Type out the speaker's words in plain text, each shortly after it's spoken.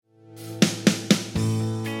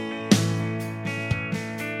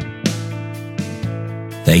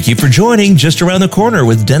Thank you for joining Just Around the Corner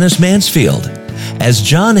with Dennis Mansfield. As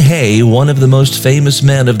John Hay, one of the most famous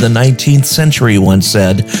men of the 19th century, once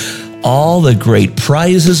said, all the great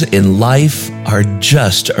prizes in life are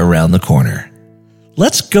just around the corner.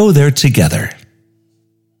 Let's go there together.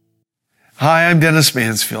 Hi, I'm Dennis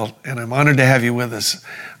Mansfield, and I'm honored to have you with us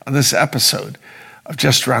on this episode of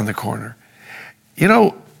Just Around the Corner. You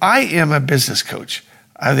know, I am a business coach.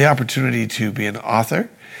 I have the opportunity to be an author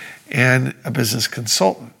and a business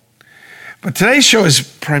consultant. But today's show is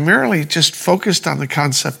primarily just focused on the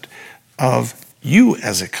concept of you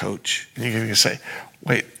as a coach. And you're going to say,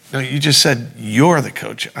 wait, no, you just said you're the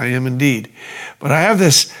coach. I am indeed. But I have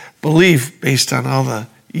this belief based on all the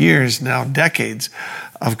years, now decades,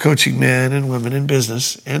 of coaching men and women in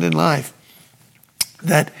business and in life,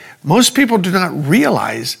 that most people do not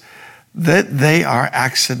realize that they are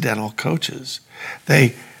accidental coaches.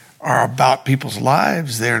 They are about people's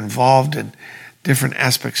lives. They're involved in different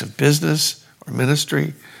aspects of business or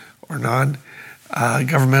ministry or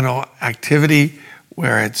non-governmental activity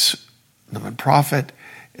where it's nonprofit,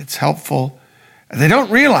 it's helpful. And they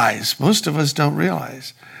don't realize, most of us don't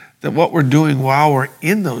realize, that what we're doing while we're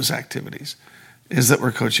in those activities is that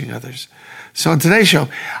we're coaching others. So on today's show,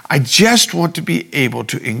 I just want to be able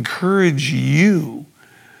to encourage you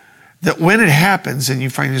that when it happens and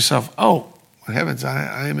you find yourself, oh, heavens,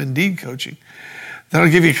 I am indeed coaching, then I'll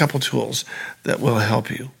give you a couple tools that will help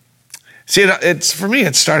you. See, for me,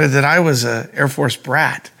 it started that I was an Air Force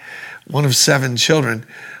brat, one of 7 children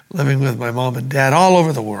living with my mom and dad all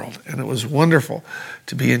over the world. And it was wonderful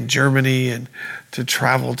to be in Germany and to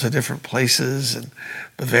travel to different places and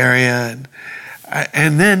Bavaria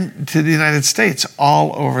and then to the United States,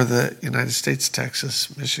 all over the United States,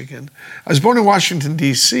 Texas, Michigan. I was born in Washington,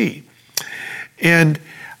 D.C. And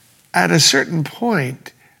at a certain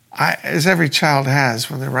point, as every child has,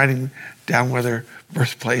 when they're writing down where their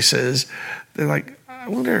birthplace is, they're like, I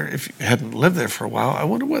wonder if you hadn't lived there for a while, I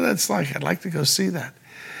wonder what that's like. I'd like to go see that.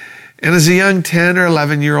 And as a young 10 or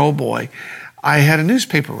 11-year-old boy, I had a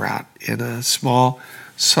newspaper route in a small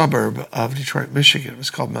suburb of Detroit, Michigan. It was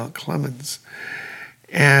called Mount Clemens.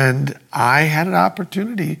 And I had an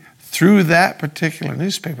opportunity through that particular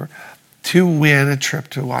newspaper to win a trip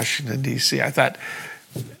to Washington, D.C. I thought,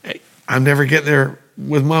 hey, I'm never getting there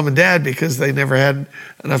with mom and dad because they never had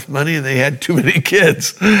enough money and they had too many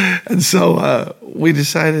kids. And so we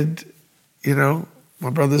decided, you know, my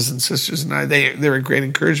brothers and sisters and I, they were a great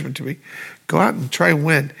encouragement to me. Go out and try and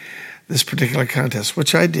win this particular contest,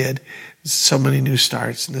 which I did. So many new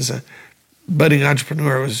starts. And as a budding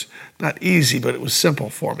entrepreneur, it was not easy, but it was simple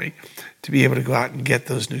for me to be able to go out and get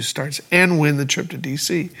those new starts and win the trip to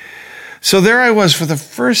D.C. So there I was for the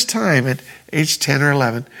first time at age 10 or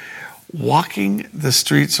 11, walking the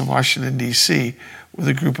streets of Washington, D.C. with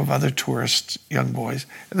a group of other tourist young boys.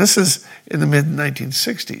 And this is in the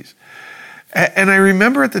mid-1960s. And I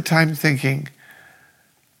remember at the time thinking,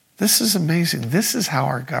 this is amazing. This is how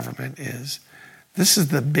our government is. This is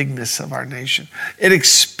the bigness of our nation. It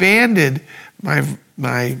expanded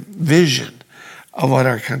my vision of what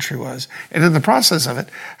our country was. And in the process of it,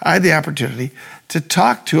 I had the opportunity to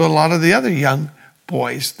talk to a lot of the other young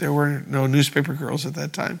boys. There were no newspaper girls at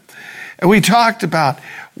that time. And we talked about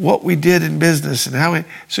what we did in business and how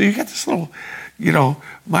so you get this little,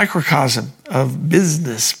 microcosm of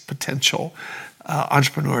business potential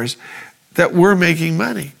entrepreneurs that were making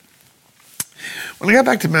money. When I got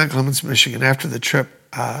back to Mount Clemens, Michigan, after the trip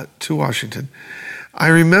to Washington, I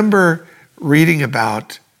remember reading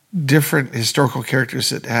about different historical characters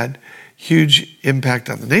that had huge impact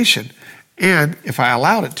on the nation, and if I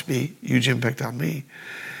allowed it to be, huge impact on me.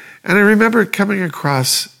 And I remember coming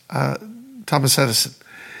across Thomas Edison,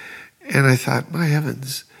 and I thought, my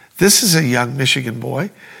heavens, this is a young Michigan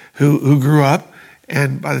boy who grew up,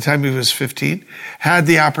 and by the time he was 15, had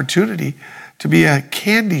the opportunity to be a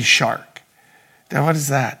candy shark. Now, what is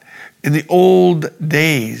that? In the old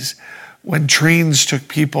days, when trains took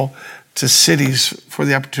people to cities for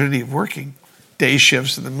the opportunity of working day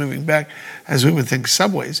shifts and then moving back, as we would think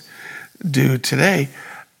subways do today,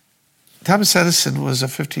 Thomas Edison was a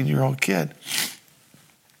 15-year-old kid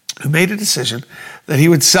who made a decision that he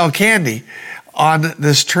would sell candy on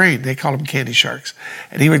this train. They called them candy sharks.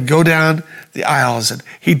 And he would go down the aisles and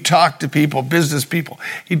he'd talk to people, business people.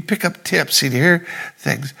 He'd pick up tips. He'd hear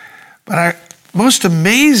things. But most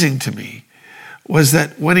amazing to me was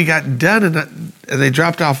that when he got done and they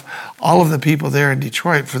dropped off all of the people there in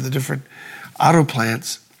Detroit for the different auto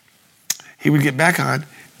plants, he would get back on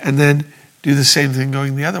and then do the same thing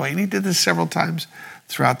going the other way. And he did this several times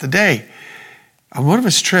throughout the day. On one of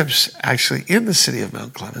his trips, actually in the city of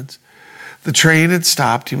Mount Clemens, The train had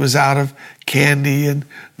stopped. He was out of candy and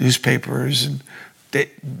newspapers and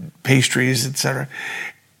pastries, etc.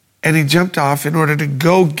 And he jumped off in order to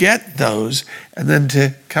go get those and then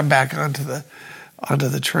to come back onto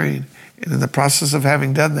the train. And in the process of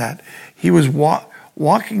having done that, he was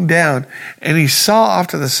walking down, and he saw off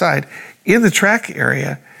to the side in the track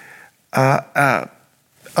area a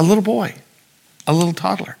little boy, a little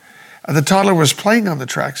toddler. The toddler was playing on the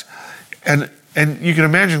tracks, and you can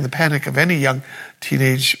imagine the panic of any young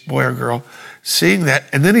teenage boy or girl seeing that.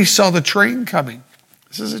 And then he saw the train coming.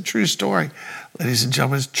 This is a true story, ladies and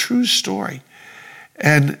gentlemen. It's a true story.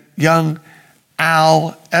 And young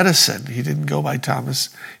Al Edison, he didn't go by Thomas.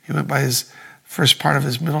 He went by his first part of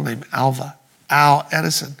his middle name, Alva. Al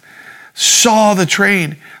Edison saw the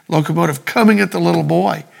train locomotive coming at the little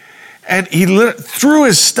boy. And he threw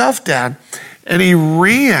his stuff down, and he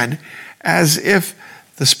ran as if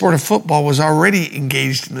the sport of football was already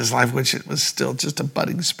engaged in his life, which it was still just a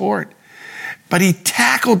budding sport. But he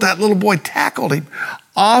tackled him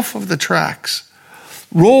off of the tracks,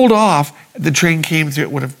 rolled off. The train came through.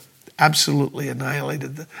 It would have absolutely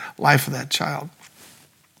annihilated the life of that child.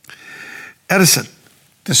 Edison,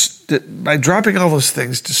 by dropping all those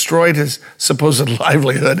things, destroyed his supposed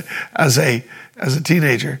livelihood as a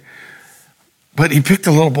teenager. But he picked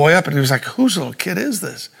the little boy up, and he was like, whose little kid is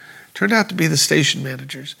this? Turned out to be the station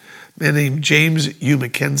manager's, a man named James U.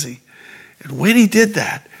 McKenzie. And when he did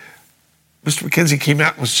that, Mr. McKenzie came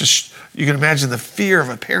out and was just, you can imagine the fear of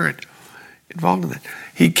a parent involved in that.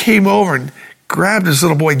 He came over and grabbed his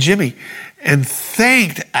little boy, Jimmy, and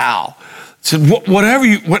thanked Al. Said,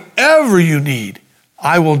 whatever you need,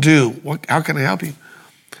 I will do. How can I help you?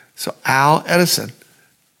 So Al Edison,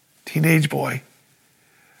 teenage boy,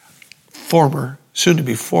 soon to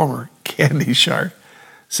be former candy shark,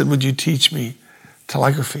 said, would you teach me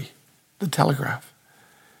telegraphy, the telegraph?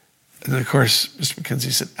 And then, of course, Mr.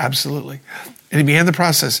 McKenzie said, absolutely. And he began the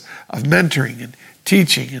process of mentoring and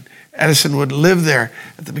teaching. And Edison would live there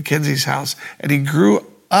at the McKenzie's house. And he grew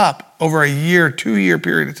up over a 2-year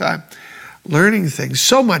period of time, learning things,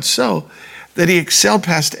 so much so that he excelled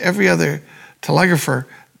past every other telegrapher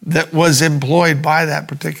that was employed by that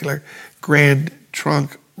particular Grand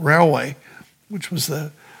Trunk Railway, which was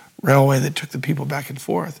the railway that took the people back and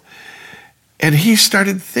forth. And he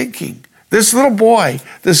started thinking. This little boy,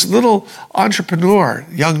 this little entrepreneur,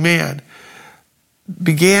 young man,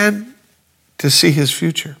 began to see his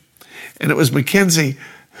future. And it was McKenzie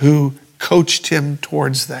who coached him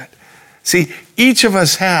towards that. See, each of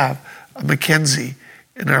us have a McKenzie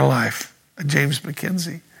in our life, a James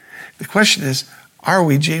McKenzie. The question is, are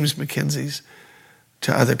we James McKenzies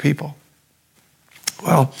to other people?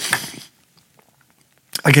 Well,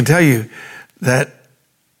 I can tell you that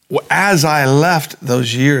as I left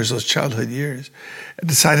those childhood years, I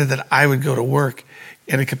decided that I would go to work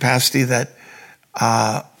in a capacity that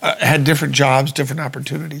had different jobs, different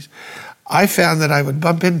opportunities. I found that I would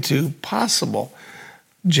bump into possible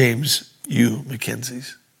James U.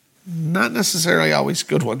 McKenzies. Not necessarily always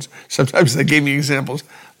good ones. Sometimes they gave me examples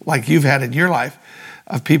like you've had in your life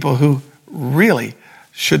of people who really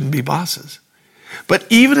shouldn't be bosses. But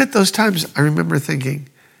even at those times, I remember thinking,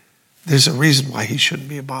 there's a reason why he shouldn't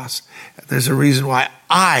be a boss. And there's a reason why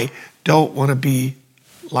I don't want to be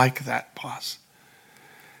like that boss.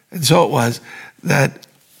 And so it was that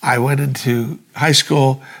I went into high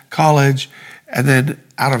school, college, and then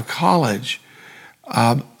out of college,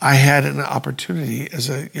 I had an opportunity as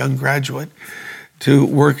a young graduate to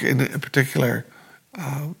work in a particular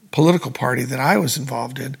political party that I was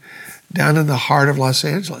involved in down in the heart of Los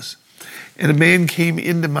Angeles. And a man came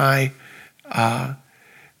into my office,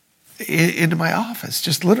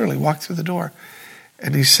 just literally walked through the door.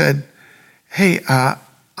 And he said, hey, I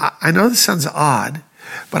know this sounds odd,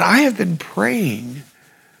 but I have been praying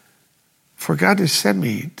for God to send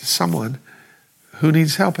me to someone who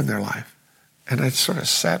needs help in their life. And I sort of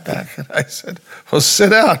sat back and I said, well,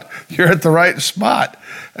 sit down. You're at the right spot.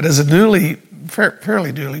 And as a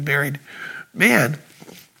fairly newly married man,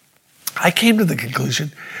 I came to the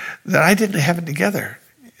conclusion that I didn't have it together,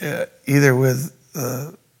 either with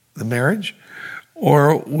the marriage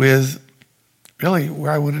or with really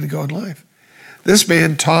where I wanted to go in life. This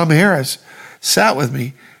man, Tom Harris, sat with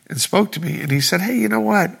me and spoke to me, and he said, hey, you know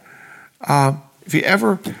what? If you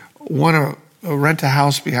ever want to rent a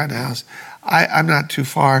house behind a house, I'm not too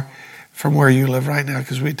far from where you live right now,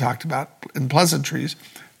 because we talked about in Pleasant Trees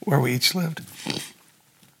where we each lived.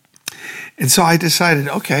 And so I decided,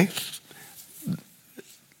 okay,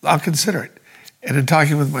 I'll consider it. And in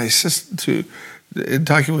talking with my in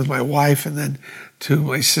talking with my wife, and then to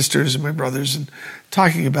my sisters and my brothers, and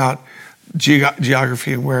talking about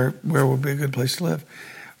geography and where would be a good place to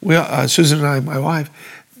live. Susan and I, my wife,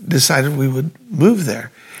 decided we would move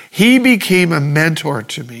there. He became a mentor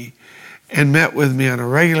to me and met with me on a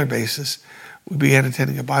regular basis. We began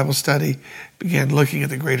attending a Bible study, began looking at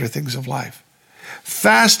the greater things of life.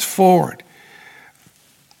 Fast forward,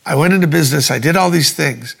 I went into business, I did all these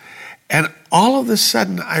things, and all of a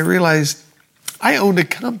sudden I realized I owned a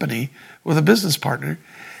company with a business partner,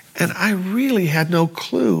 and I really had no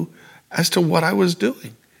clue as to what I was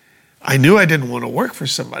doing. I knew I didn't want to work for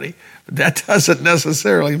somebody, but that doesn't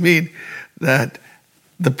necessarily mean that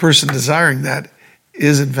the person desiring that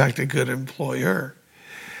is in fact a good employer.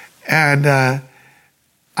 And I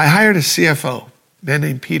hired a CFO, a man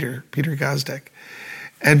named Peter Gosdek.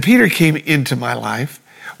 And Peter came into my life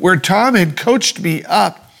where Tom had coached me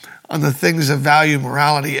up on the things of value,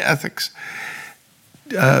 morality, ethics.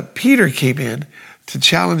 Peter came in to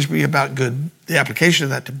challenge me about the application of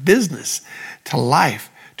that to business, to life,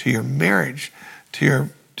 to your marriage, to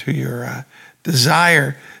your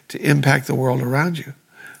desire to impact the world around you,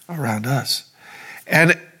 around us.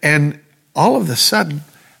 And all of a sudden,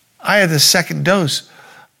 I had the second dose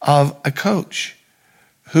of a coach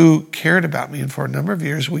who cared about me. And for a number of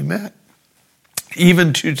years, we met.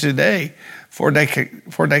 Even to today, four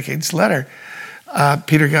decades later,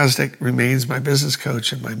 Peter Gosdek remains my business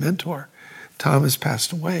coach and my mentor. Tom has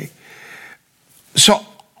passed away. So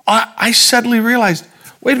I suddenly realized,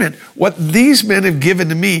 wait a minute, what these men have given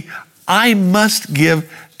to me, I must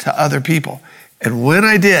give to other people. And when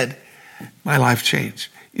I did, my life changed.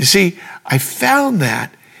 You see, I found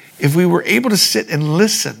that if we were able to sit and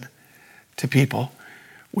listen to people,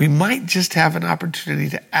 we might just have an opportunity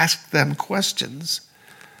to ask them questions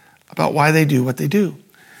about why they do what they do.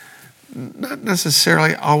 Not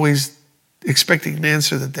necessarily always expecting an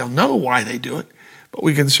answer that they'll know why they do it, but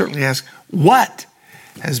we can certainly ask what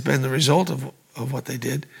has been the result of what they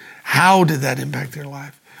did. How did that impact their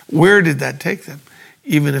life? Where did that take them?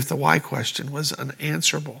 Even if the why question was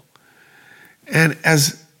unanswerable. And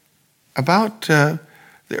as about the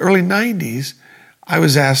early 90s, I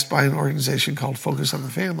was asked by an organization called Focus on the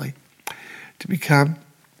Family to become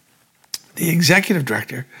the executive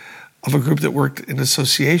director of a group that worked in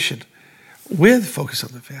association with Focus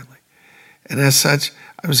on the Family. And as such,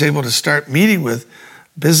 I was able to start meeting with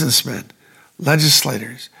businessmen,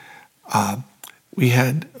 legislators. We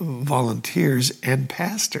had volunteers and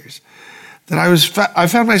pastors that I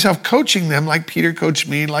found myself coaching them like Peter coached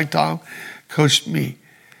me, like Tom coached me.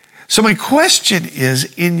 So my question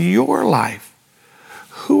is, in your life,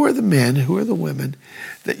 who are the men, who are the women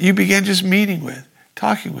that you began just meeting with,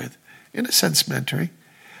 talking with, in a sense mentoring,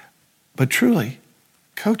 but truly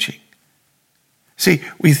coaching? See,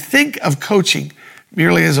 we think of coaching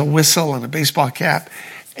merely as a whistle and a baseball cap,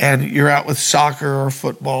 and you're out with soccer or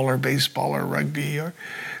football or baseball or rugby or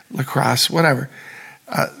lacrosse, whatever.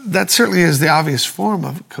 That certainly is the obvious form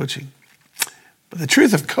of coaching. But the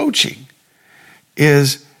truth of coaching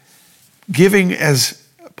is giving, as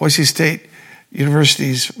Boise State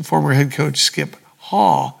University's former head coach Skip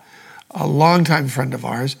Hall, a longtime friend of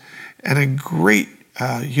ours and a great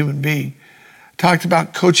human being, talked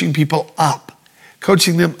about coaching people up,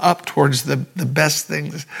 coaching them up towards the best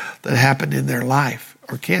things that happen in their life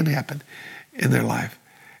or can happen in their life.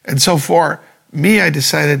 And so for me, I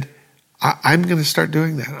decided I'm going to start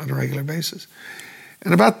doing that on a regular basis.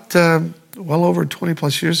 And about well over 20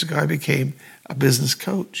 plus years ago, I became a business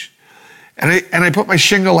coach. And I put my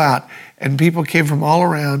shingle out, and people came from all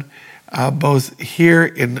around, both here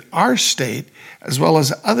in our state as well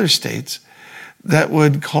as other states, that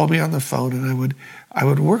would call me on the phone, and I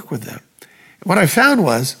would work with them. And what I found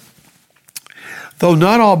was, though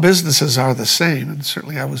not all businesses are the same, and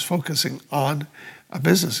certainly I was focusing on a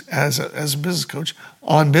business as a business coach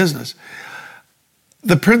on business,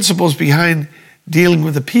 the principles behind dealing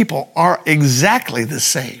with the people are exactly the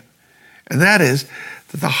same. And that is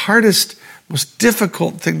that the hardest, most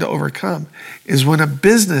difficult thing to overcome is when a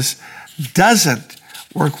business doesn't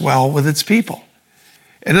work well with its people.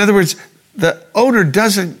 In other words, the owner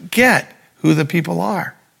doesn't get who the people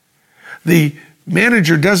are. The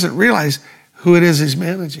manager doesn't realize who it is he's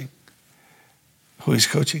managing, who he's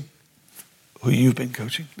coaching, who you've been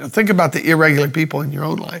coaching. Now think about the irregular people in your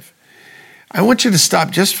own life. I want you to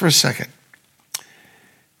stop just for a second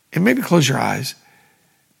and maybe close your eyes.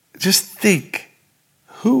 Just think,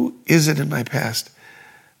 who is it in my past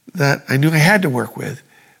that I knew I had to work with,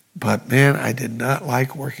 but man, I did not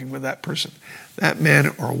like working with that person. That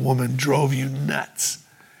man or woman drove you nuts.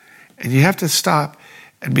 And you have to stop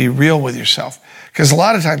and be real with yourself. Because a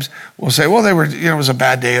lot of times we'll say, well, it was a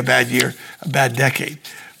bad day, a bad year, a bad decade.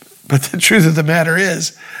 But the truth of the matter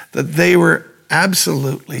is that they were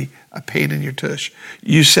absolutely a pain in your tush.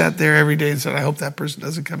 You sat there every day and said, I hope that person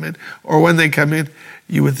doesn't come in. Or when they come in,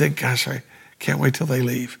 you would think, gosh, I can't wait till they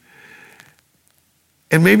leave.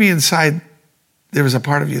 And maybe inside there was a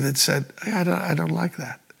part of you that said, I don't like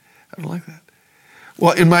that. I don't like that.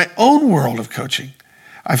 Well, in my own world of coaching,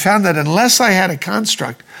 I found that unless I had a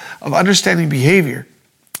construct of understanding behavior,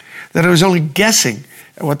 that I was only guessing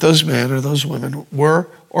at what those men or those women were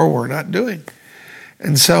or were not doing.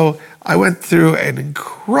 And so I went through an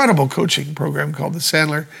incredible coaching program called the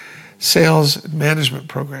Sandler Sales and Management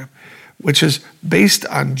Program, which is based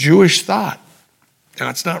on Jewish thought. Now,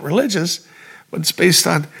 it's not religious, but it's based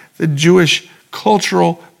on the Jewish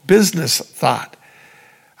cultural business thought.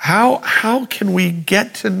 How can we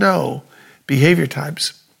get to know behavior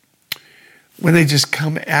types when they just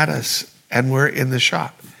come at us and we're in the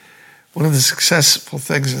shop? One of the successful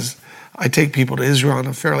things is I take people to Israel on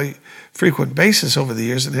a fairly frequent basis over the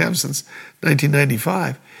years and have since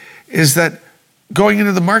 1995, is that going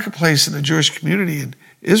into the marketplace in the Jewish community in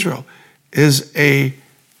Israel is an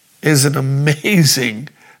amazing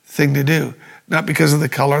thing to do. Not because of the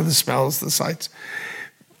color, the smells, the sights,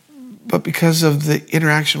 but because of the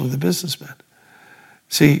interaction with the businessmen.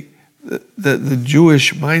 See, the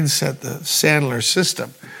Jewish mindset, the Sandler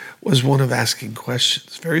system, was one of asking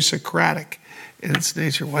questions, very Socratic in its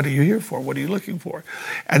nature. What are you here for? What are you looking for?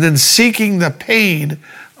 And then seeking the pain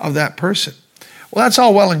of that person. Well, that's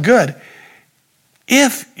all well and good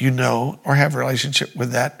if you know or have a relationship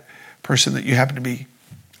with that person that you happen to be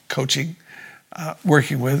coaching,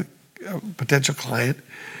 working with, a potential client.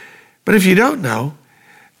 But if you don't know,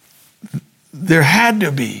 there had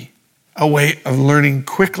to be a way of learning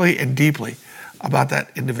quickly and deeply about that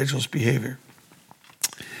individual's behavior.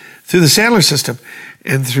 Through the Sandler system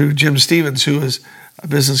and through Jim Stevens, who is a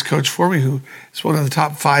business coach for me, who is one of the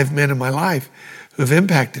top 5 men in my life who have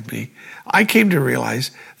impacted me, I came to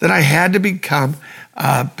realize that I had to become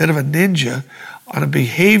a bit of a ninja on a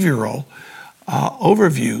behavioral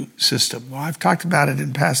overview system. Well, I've talked about it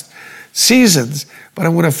in past seasons, but I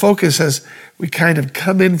want to focus as we kind of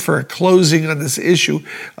come in for a closing on this issue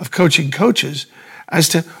of coaching coaches as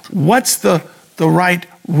to what's the right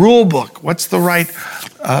rule book, what's the right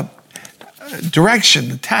direction,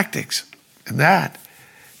 the tactics, and that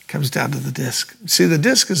comes down to the DISC. See, the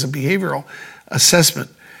DISC is a behavioral assessment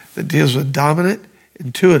that deals with dominant,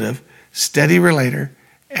 intuitive, steady relator,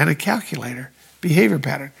 and a calculator behavior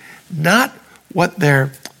pattern. Not what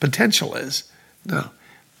their potential is, no,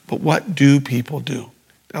 but what do people do?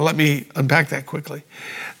 Now let me unpack that quickly.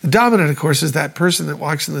 The dominant, of course, is that person that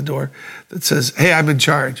walks in the door that says, hey, I'm in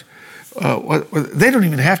charge. They don't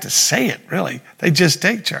even have to say it, really. They just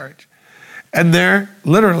take charge. And they're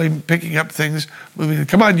literally picking up things, moving,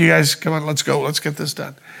 come on, you guys, come on, let's go, let's get this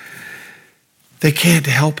done. They can't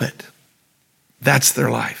help it. That's their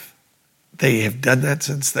life. They have done that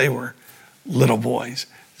since they were little boys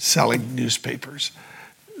selling newspapers.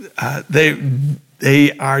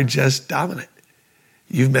 They are just dominant.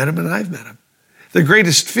 You've met them and I've met them. The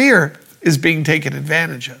greatest fear is being taken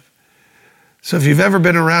advantage of. So if you've ever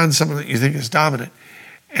been around someone that you think is dominant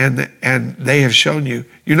and they have shown you,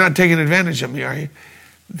 you're not taking advantage of me, are you?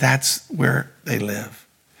 That's where they live.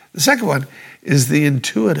 The second one is the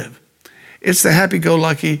intuitive. It's the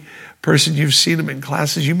happy-go-lucky person. You've seen them in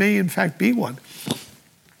classes. You may, in fact, be one.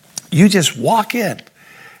 You just walk in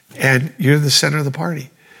and you're the center of the party.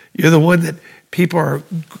 You're the one that people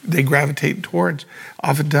they gravitate towards.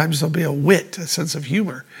 Oftentimes there'll be a wit, a sense of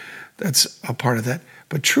humor that's a part of that.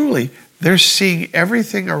 But truly, they're seeing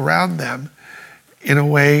everything around them in a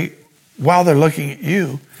way, while they're looking at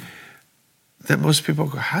you, that most people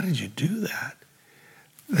go, how did you do that?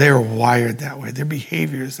 They're wired that way. Their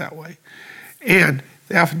behavior is that way. And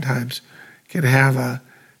they oftentimes can have a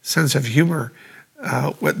sense of humor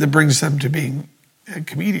that brings them to being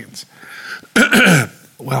comedians.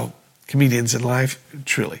 Well, comedians in life,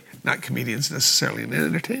 truly, not comedians necessarily in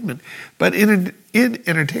entertainment, but in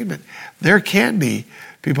entertainment, there can be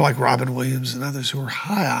people like Robin Williams and others who are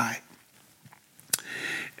high,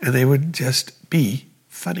 and they would just be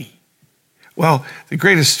funny. Well, the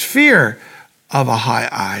greatest fear of a high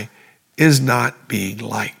I is not being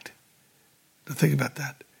liked. Now think about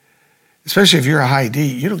that. Especially if you're a high D,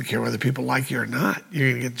 you don't care whether people like you or not. You're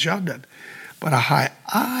going to get the job done. But a high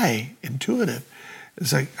I, intuitive,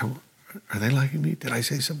 is like, are they liking me? Did I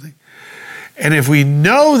say something? And if we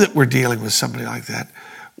know that we're dealing with somebody like that,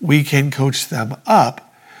 we can coach them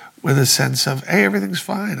up with a sense of, hey, everything's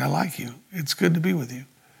fine. I like you. It's good to be with you.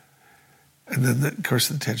 And then, of course,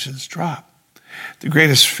 the tensions drop. The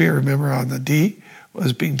greatest fear, remember, on the D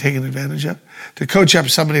was being taken advantage of. To coach up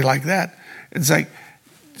somebody like that, it's like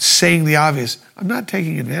saying the obvious. I'm not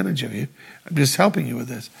taking advantage of you. I'm just helping you with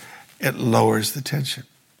this. It lowers the tension.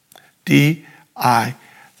 D-I.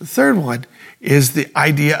 The third one is the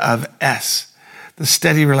idea of S, the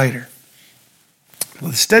steady relator. Well,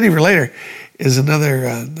 the steady relator is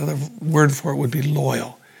another word for it would be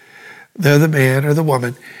loyal. They're the man or the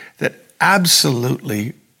woman that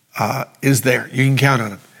absolutely is there. You can count on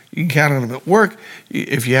them. You can count on them at work.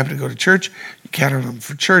 If you happen to go to church, you count on them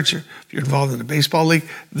for church. If you're involved in a baseball league,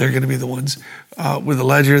 they're going to be the ones with the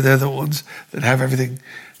ledger. They're the ones that have everything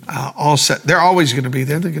all set. They're always going to be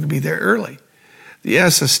there. They're going to be there early. The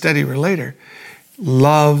S, a steady relator,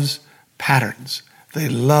 loves patterns. They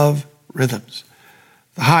love rhythms.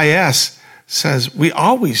 The high S says, we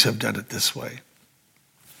always have done it this way.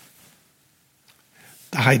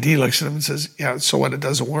 The high D looks at him and says, yeah, so what, it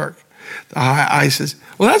doesn't work. The high I says,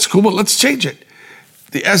 well, that's cool, but let's change it.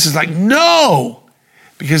 The S is like, no,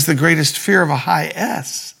 because the greatest fear of a high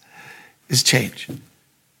S is change.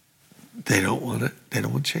 They don't want it. They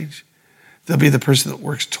don't want change. They'll be the person that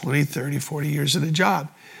works 20, 30, 40 years in a job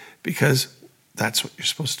because that's what you're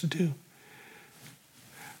supposed to do.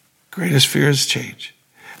 Greatest fear is change.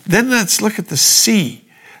 Then let's look at the C.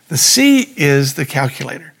 The C is the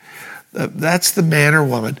calculator. That's the man or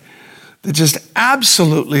woman that just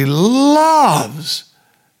absolutely loves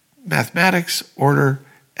mathematics, order,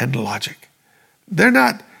 and logic. They're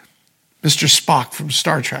not Mr. Spock from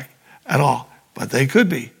Star Trek at all, but they could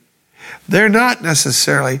be. They're not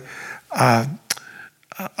necessarily a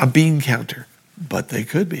bean counter, but they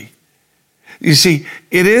could be. You see,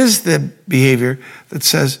 it is the behavior that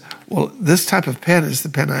says, well, this type of pen is the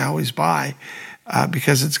pen I always buy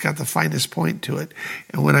because it's got the finest point to it.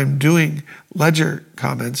 And when I'm doing ledger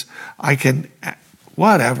comments, I can,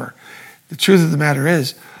 whatever. The truth of the matter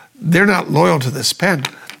is, they're not loyal to this pen.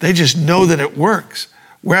 They just know that it works.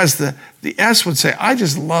 Whereas the S would say, I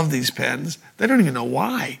just love these pens. They don't even know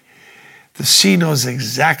why. The C knows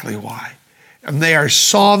exactly why. And they are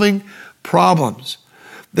solving problems.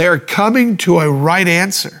 They are coming to a right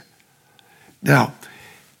answer. Now,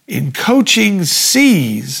 in coaching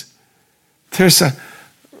C's, there's a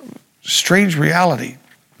strange reality.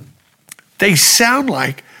 They sound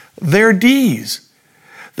like they're D's.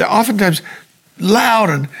 They're oftentimes loud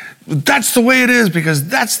and that's the way it is because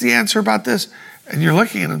that's the answer about this. And you're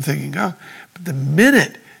looking at them thinking, oh, but the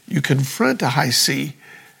minute you confront a high C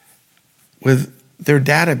with their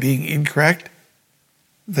data being incorrect,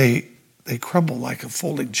 they crumble like a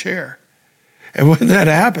folding chair. And when that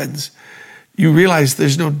happens, you realize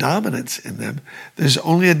there's no dominance in them. There's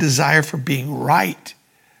only a desire for being right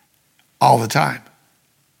all the time.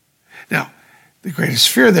 Now, the greatest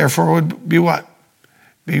fear, therefore, would be what?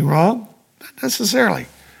 Being wrong? Not necessarily.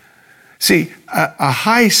 See, a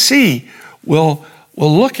high C will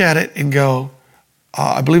look at it and go,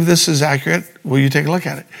 I believe this is accurate. Will you take a look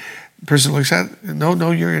at it? The person looks at it,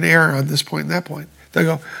 no, you're in error on this point and that point.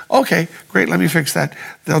 They'll go, okay, great, let me fix that.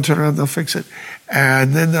 They'll turn around, they'll fix it,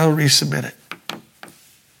 and then they'll resubmit it.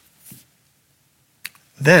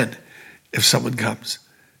 Then, if someone comes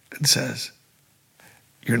and says,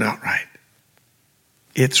 you're not right,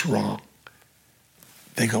 it's wrong,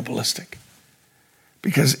 they go ballistic.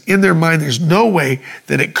 Because in their mind, there's no way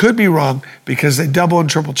that it could be wrong because they double and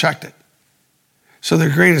triple checked it. So their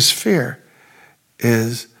greatest fear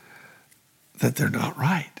is that they're not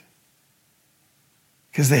right.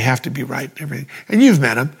 Because they have to be right in everything. And you've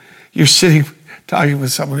met them. You're sitting talking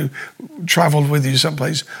with someone who traveled with you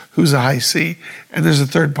someplace who's a high C, and there's a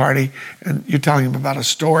third party, and you're telling them about a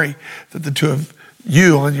story that the two of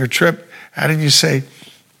you on your trip had, and you say,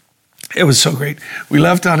 it was so great. We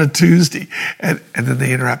left on a Tuesday, and then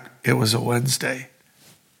they interrupt, it was a Wednesday.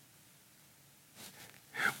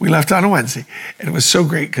 We left on a Wednesday, and it was so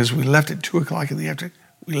great because we left at 2 o'clock in the afternoon.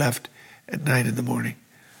 We left at 9 in the morning.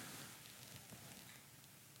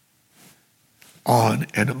 On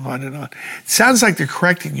and on and on. It sounds like they're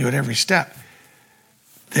correcting you at every step.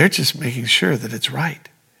 They're just making sure that it's right.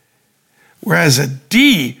 Whereas a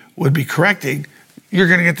D would be correcting, you're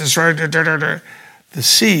going to get this right. The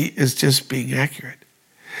C is just being accurate.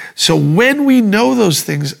 So when we know those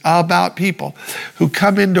things about people who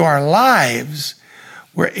come into our lives,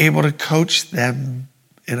 we're able to coach them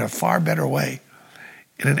in a far better way,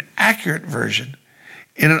 in an accurate version,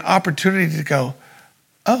 in an opportunity to go,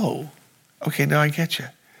 oh, okay, now I get you.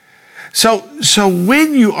 So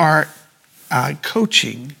when you are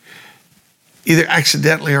coaching, either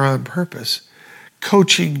accidentally or on purpose,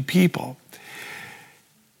 coaching people,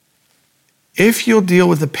 if you'll deal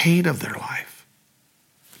with the pain of their life,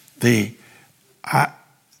 the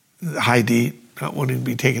high D, not wanting to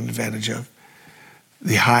be taken advantage of,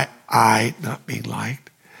 the high I, not being liked,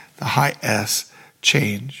 the high S,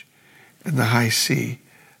 change, and the high C,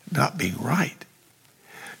 not being right.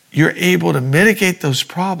 You're able to mitigate those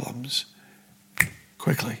problems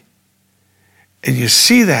quickly. And you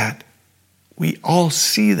see that, we all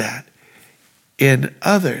see that in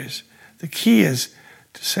others. The key is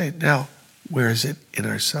to say, now, where is it in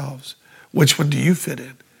ourselves? Which one do you fit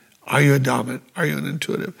in? Are you a dominant? Are you an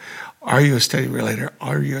intuitive? Are you a steady relator?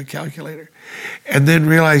 Are you a calculator? And then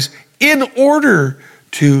realize, in order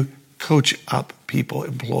to coach up people,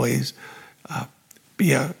 employees,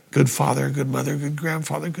 be a good father, a good mother, a good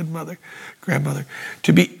grandfather, good mother, grandmother,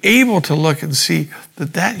 to be able to look and see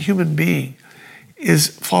that that human being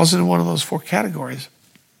falls into one of those 4 categories.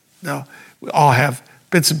 Now, we all have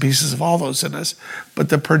bits and pieces of all those in us, but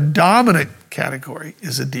the predominant category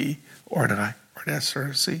is a D or an I or an S or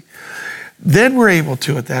a C. Then we're able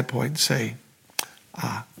to, at that point, say,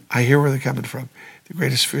 I hear where they're coming from. The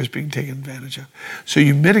greatest fear is being taken advantage of. So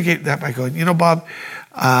you mitigate that by going, Bob,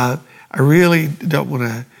 I really don't want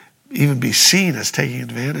to even be seen as taking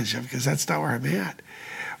advantage of, because that's not where I'm at.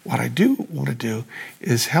 What I do want to do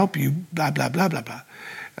is help you, blah, blah, blah, blah, blah.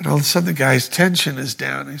 And all of a sudden the guy's tension is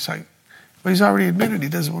down. He's like, well, he's already admitted he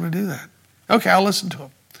doesn't want to do that. Okay, I'll listen to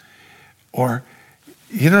him. Or,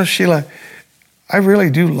 Sheila, I really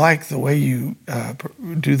do like the way you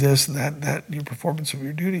do this and that, your performance of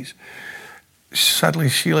your duties. Suddenly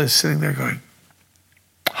Sheila is sitting there going,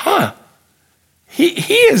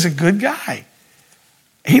 he is a good guy.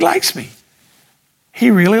 He likes me.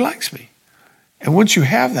 He really likes me. And once you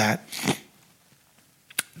have that,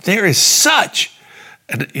 there is such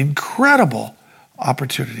an incredible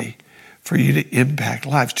opportunity for you to impact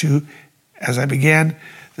lives. As I began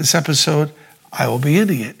this episode, I will be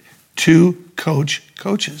ending it, to coach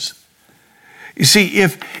coaches. You see,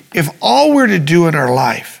 if all we're to do in our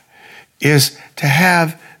life is to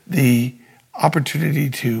have the opportunity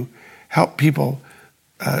to help people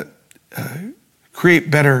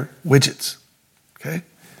create better widgets, okay?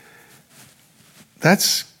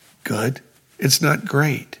 That's good. It's not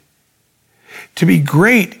great. To be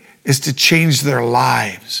great is to change their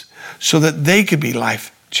lives so that they could be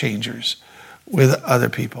life changers with other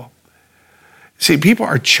people. See, people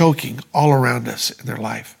are choking all around us in their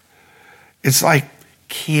life. It's like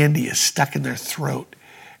candy is stuck in their throat,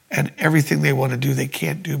 and everything they want to do, they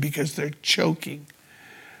can't do because they're choking.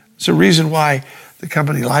 It's a reason why the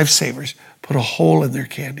company Lifesavers put a hole in their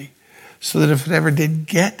candy, so that if it ever did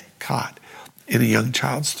get caught in a young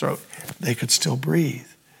child's throat, they could still breathe.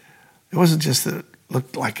 It wasn't just that it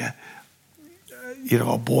looked like a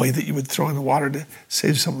buoy that you would throw in the water to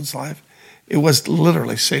save someone's life. It was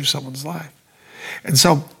literally save someone's life. And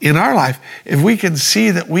so in our life, if we can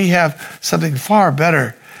see that we have something far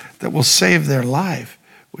better that will save their life,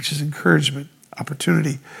 which is encouragement,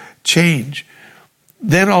 opportunity, change,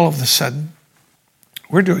 then all of a sudden,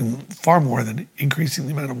 we're doing far more than increasing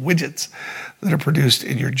the amount of widgets that are produced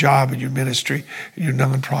in your job, in your ministry, in your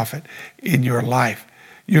nonprofit, in your life.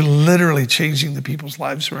 You're literally changing the people's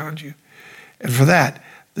lives around you. And for that,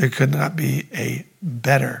 there could not be a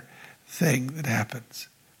better thing that happens.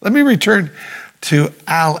 Let me return to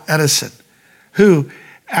Al Edison, who,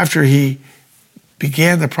 after he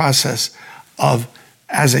began the process of,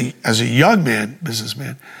 as a young man,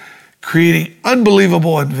 businessman, creating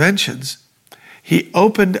unbelievable inventions, he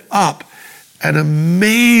opened up an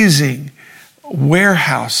amazing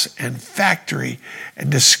warehouse and factory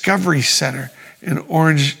and discovery center in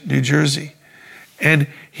Orange, New Jersey. And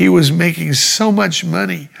he was making so much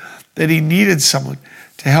money that he needed someone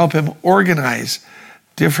to help him organize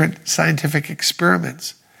different scientific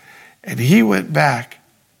experiments. And he went back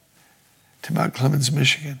to Mount Clemens,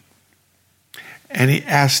 Michigan, and he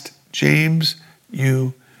asked James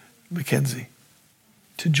U. McKenzie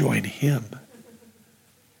to join him.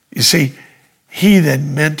 You see, he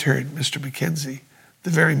then mentored Mr. McKenzie, the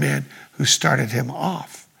very man who started him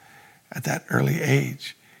off at that early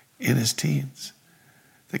age in his teens,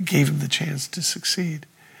 that gave him the chance to succeed.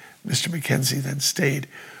 Mr. McKenzie then stayed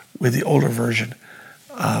with the older version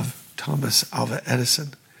of Thomas Alva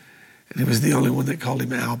Edison. And he was the only one that called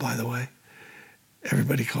him Al, by the way.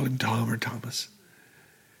 Everybody called him Tom or Thomas.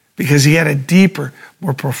 Because he had a deeper,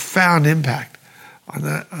 more profound impact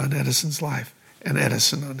on Edison's life, and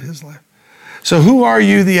Edison on his life. So who are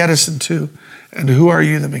you the Edison to, and who are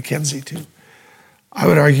you the McKenzie to? I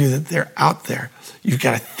would argue that they're out there. You've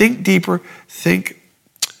got to think deeper, think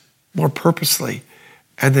more purposely,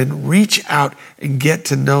 and then reach out and get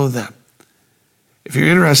to know them. If you're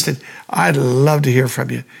interested, I'd love to hear from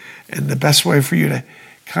you. And the best way for you to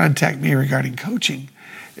contact me regarding coaching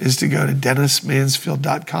is to go to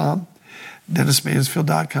DennisMansfield.com,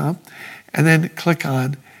 DennisMansfield.com, and then click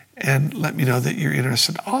on and let me know that you're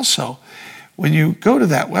interested. Also, when you go to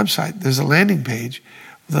that website, there's a landing page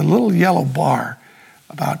with a little yellow bar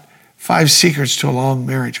about 5 secrets to a long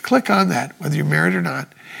marriage. Click on that, whether you're married or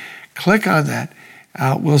not. Click on that.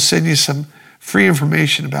 We'll send you some free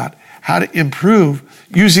information about how to improve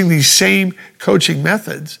using these same coaching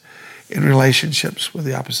methods in relationships with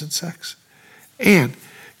the opposite sex. And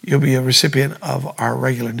you'll be a recipient of our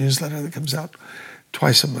regular newsletter that comes out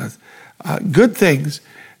twice a month. Good things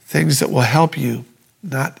that will help you,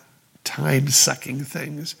 not time-sucking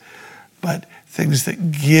things, but things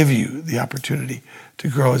that give you the opportunity to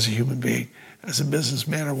grow as a human being, as a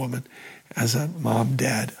businessman or woman, as a mom,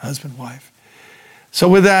 dad, husband, wife. So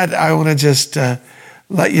with that, I want to just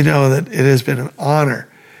let you know that it has been an honor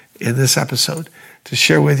in this episode to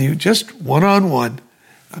share with you just one-on-one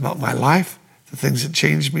about my life, the things that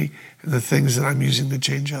changed me, and the things that I'm using to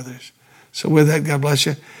change others. So with that, God bless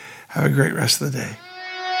you. Have a great rest of the day.